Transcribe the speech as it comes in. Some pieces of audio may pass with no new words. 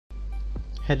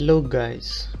Hello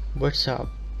guys, what's up?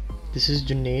 This is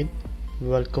Junaid.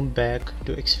 Welcome back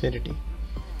to Xfinity.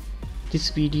 This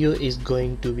video is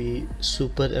going to be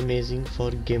super amazing for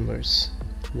gamers.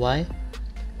 Why?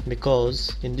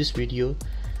 Because in this video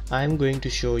I am going to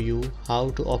show you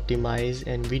how to optimize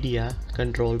Nvidia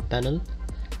Control Panel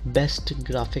best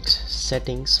graphics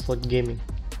settings for gaming.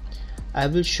 I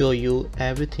will show you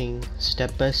everything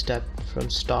step by step from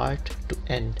start to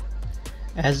end.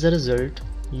 As a result,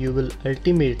 you will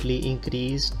ultimately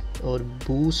increase or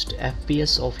boost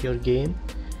FPS of your game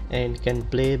and can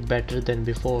play better than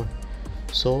before.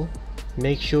 So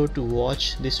make sure to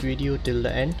watch this video till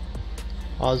the end.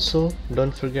 Also,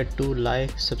 don't forget to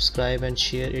like, subscribe and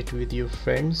share it with your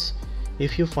friends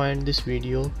if you find this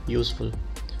video useful.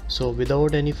 So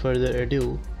without any further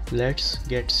ado, let's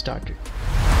get started.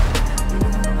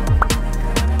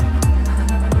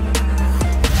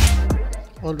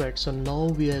 Alright, so now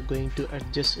we are going to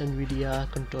adjust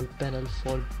Nvidia Control Panel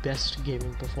for best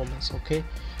gaming performance. Okay,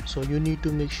 so you need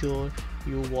to make sure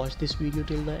you watch this video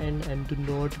till the end and do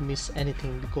not miss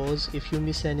anything, because if you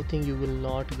miss anything you will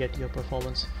not get your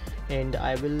performance. And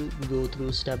I will go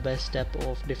through step by step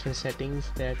of different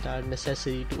settings that are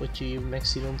necessary to achieve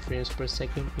maximum frames per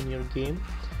second in your game.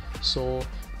 So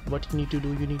what you need to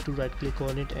do, you need to right click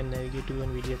on it and navigate to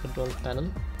Nvidia Control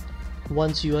Panel.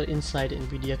 Once you are inside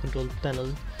Nvidia Control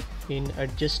Panel, in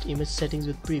adjust image settings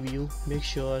with preview, make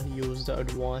sure use the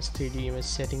advanced 3D image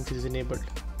settings is enabled.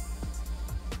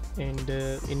 And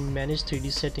in manage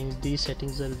 3D settings, these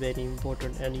settings are very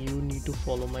important and you need to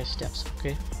follow my steps.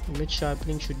 Okay, image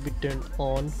sharpening should be turned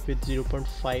on with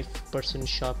 0.5%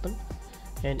 sharpen,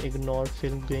 and ignore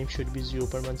film grain should be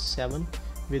 0.17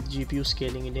 with GPU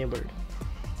scaling enabled.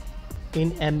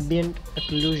 In ambient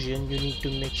occlusion, you need to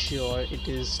make sure it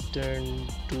is turned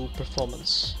to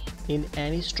performance. In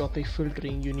anisotropic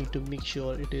filtering, you need to make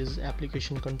sure it is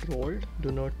application controlled.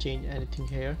 Do not change anything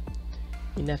here.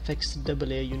 In FX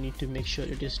AA, you need to make sure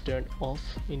it is turned off.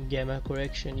 In gamma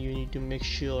correction, you need to make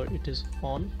sure it is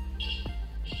on.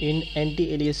 In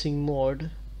anti-aliasing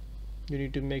mode, you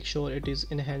need to make sure it is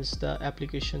enhance the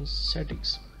application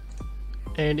settings.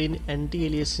 And in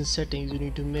anti-aliasing settings, you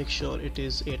need to make sure it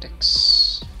is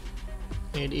 8x.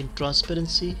 And in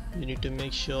transparency, you need to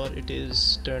make sure it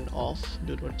is turned off.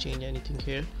 Do not change anything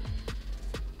here.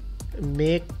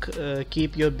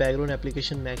 Keep your background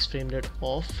application max frame rate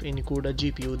off. In CUDA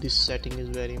GPU, this setting is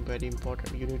very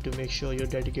important. You need to make sure your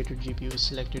dedicated GPU is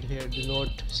selected here. Do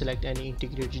not select any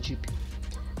integrated GPU.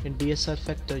 In DSR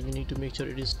factor, you need to make sure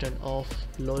it is turned off.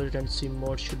 Low latency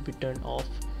mode should be turned off.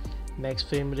 Max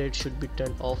frame rate should be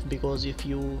turned off, because if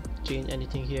you change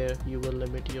anything here you will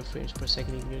limit your frames per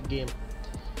second in your game.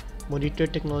 Monitor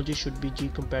technology should be G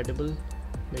compatible,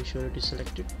 make sure it is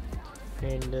selected.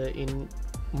 And in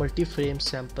multi-frame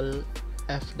sample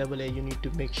FAA, you need to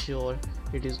make sure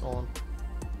it is on.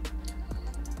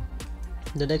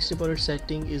 The next important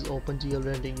setting is OpenGL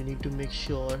rendering. You need to make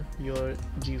sure your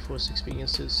GeForce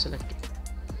experience is selected.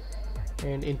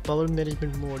 And in power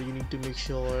management mode, you need to make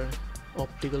sure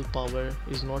optical power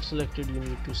is not selected. You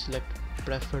need to select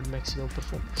preferred maximum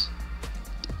performance.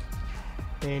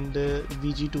 And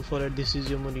VG248, this is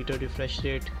your monitor refresh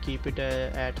rate. Keep it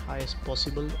at highest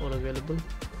possible or available.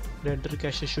 Render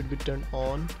cache should be turned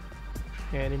on.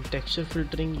 And in texture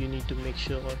filtering, you need to make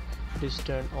sure it is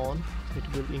turned on. It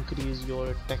will increase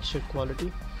your texture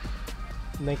quality.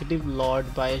 Negative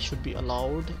load bias should be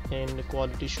allowed, and the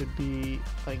quality should be,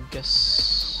 I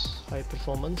guess, high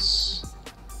performance.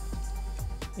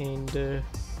 And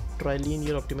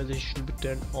trilinear optimization should be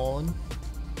turned on.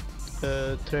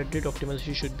 Thread rate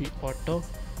optimization should be auto.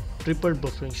 Triple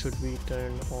buffering should be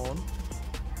turned on.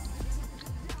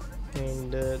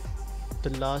 And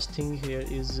the last thing here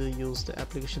is use the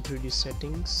application 3D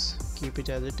settings. Keep it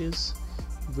as it is.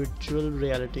 Virtual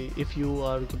reality, if you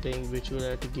are playing virtual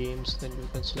reality games, then you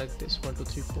can select this 1 2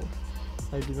 3 4.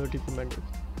 I do not recommend it.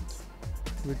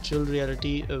 Virtual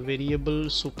reality, a variable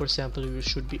super sample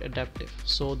should be adaptive.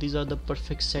 So these are the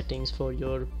perfect settings for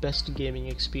your best gaming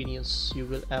experience you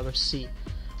will ever see.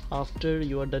 After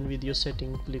you are done with your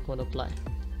setting, click on apply.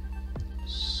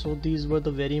 So these were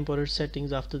the very important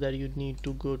settings. After that, you need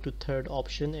to go to third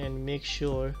option and make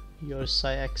sure your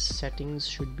SciX settings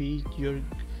should be your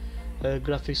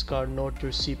graphics card, not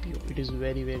your CPU. It is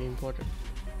very important.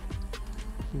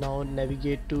 Now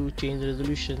navigate to change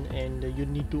resolution, and you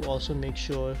need to also make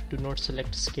sure to not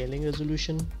select scaling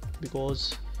resolution,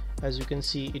 because as you can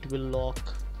see it will lock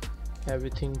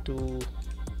everything to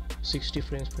 60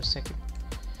 frames per second.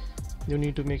 You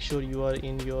need to make sure you are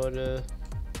in your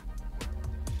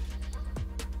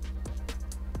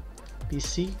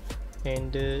PC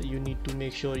and you need to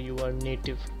make sure you are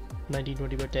native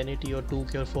 1920 by 1080 or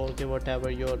 2K or 4K, whatever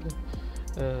your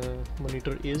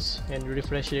monitor is, and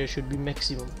refresh rate should be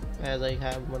maximum, as I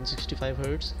have 165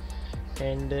 Hz.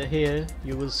 And here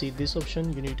you will see this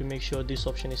option. You need to make sure this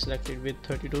option is selected with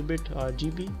 32-bit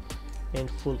RGB and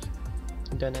full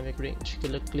dynamic range.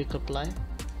 Click apply.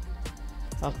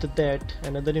 After that,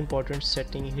 another important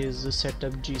setting is the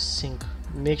setup G-sync.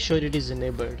 Make sure it is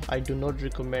enabled. I do not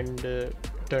recommend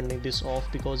turning this off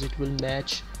because it will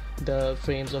match the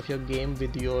frames of your game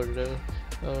with your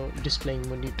displaying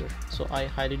monitor, so I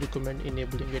highly recommend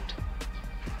enabling it.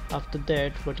 After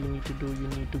that, what you need to do, you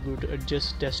need to go to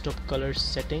adjust desktop color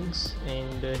settings,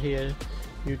 and here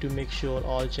you need to make sure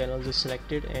all channels are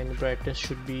selected and brightness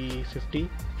should be 50,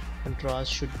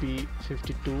 contrast should be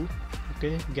 52,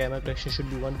 okay, gamma correction should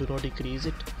be 1, do not increase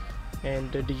it,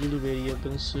 and the digital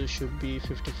variables should be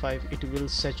 55. It will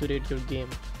saturate your game.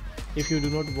 If you do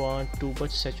not want too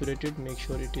much saturated, make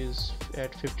sure it is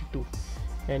at 52,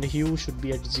 and hue should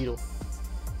be at 0.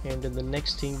 And then the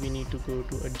next thing, we need to go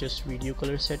to adjust video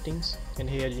color settings, and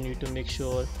here you need to make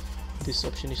sure this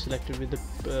option is selected with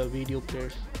the video player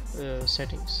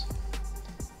settings,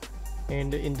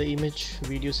 and in the image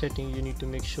video setting you need to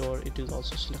make sure it is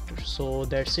also selected. So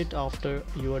that's it. After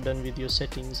you are done with your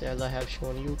settings, as I have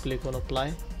shown you, click on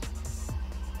apply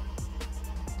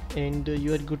and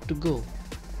you are good to go.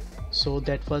 So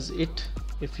that was it.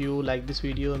 If you like this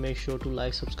video, make sure to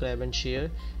like, subscribe and share.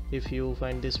 If you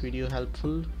find this video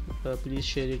helpful, please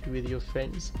share it with your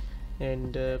friends,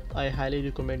 and I highly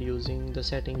recommend using the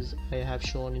settings I have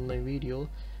shown in my video,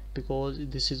 because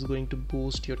this is going to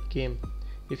boost your game.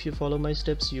 If you follow my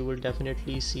steps, you will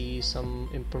definitely see some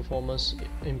performance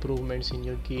improvements in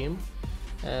your game.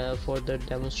 For the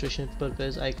demonstration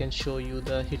purpose, I can show you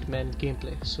the HITMAN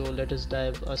gameplay. So let us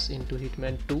dive into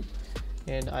HITMAN 2,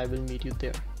 and I will meet you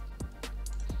there.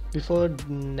 Before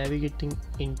navigating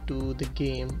into the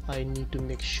game, I need to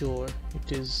make sure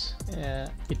it is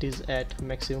at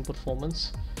maximum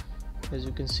performance. As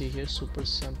you can see here, super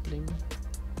sampling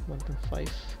 1.5,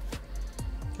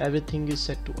 everything is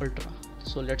set to ultra.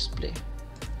 So let's play.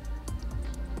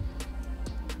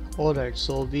 Alright,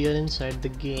 so we are inside the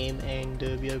game, and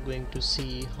we are going to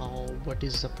see what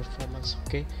is the performance.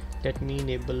 Okay, let me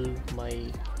enable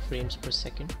my frames per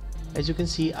second. As you can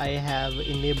see, I have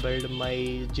enabled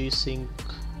my G-sync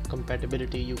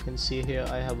compatibility. You can see here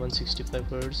I have 165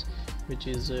 Hz, which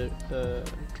is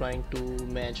trying to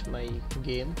match my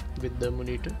game with the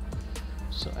monitor.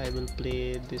 So I will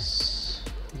play this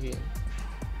game.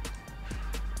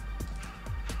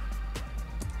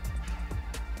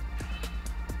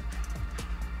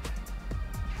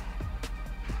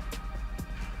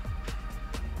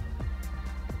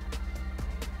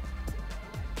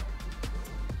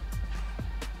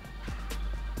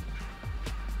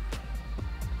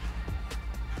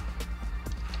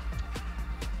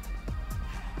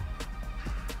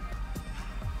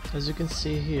 As you can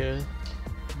see here,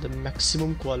 the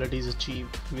maximum quality is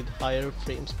achieved with higher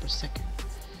frames per second.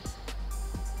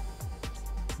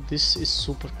 This is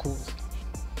super cool.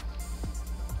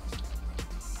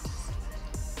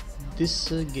 This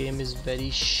game is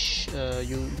very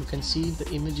you can see the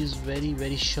image is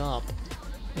very sharp,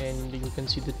 and you can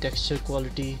see the texture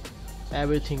quality,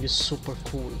 everything is super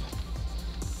cool.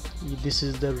 This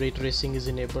is the ray tracing is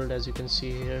enabled. As you can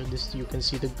see here, you can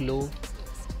see the glow.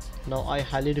 Now I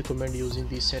highly recommend using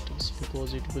these settings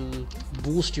because it will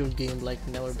boost your game like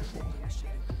never before.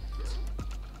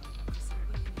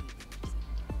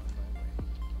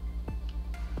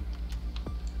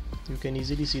 You can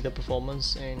easily see the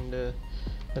performance and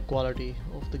the quality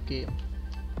of the game.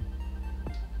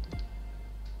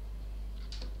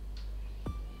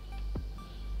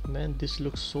 Man, this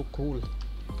looks so cool.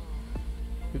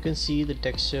 You can see the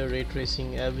texture, ray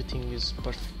tracing, everything is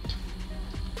perfect.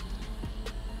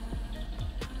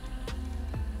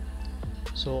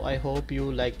 So I hope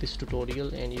you like this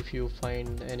tutorial, and if you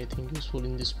find anything useful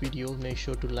in this video, make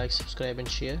sure to like, subscribe and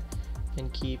share,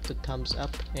 and keep the thumbs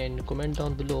up, and comment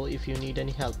down below if you need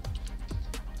any help.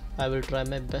 I will try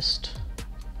my best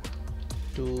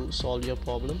to solve your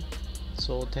problem.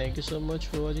 So thank you so much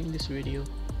for watching this video.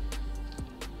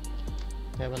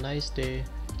 Have a nice day.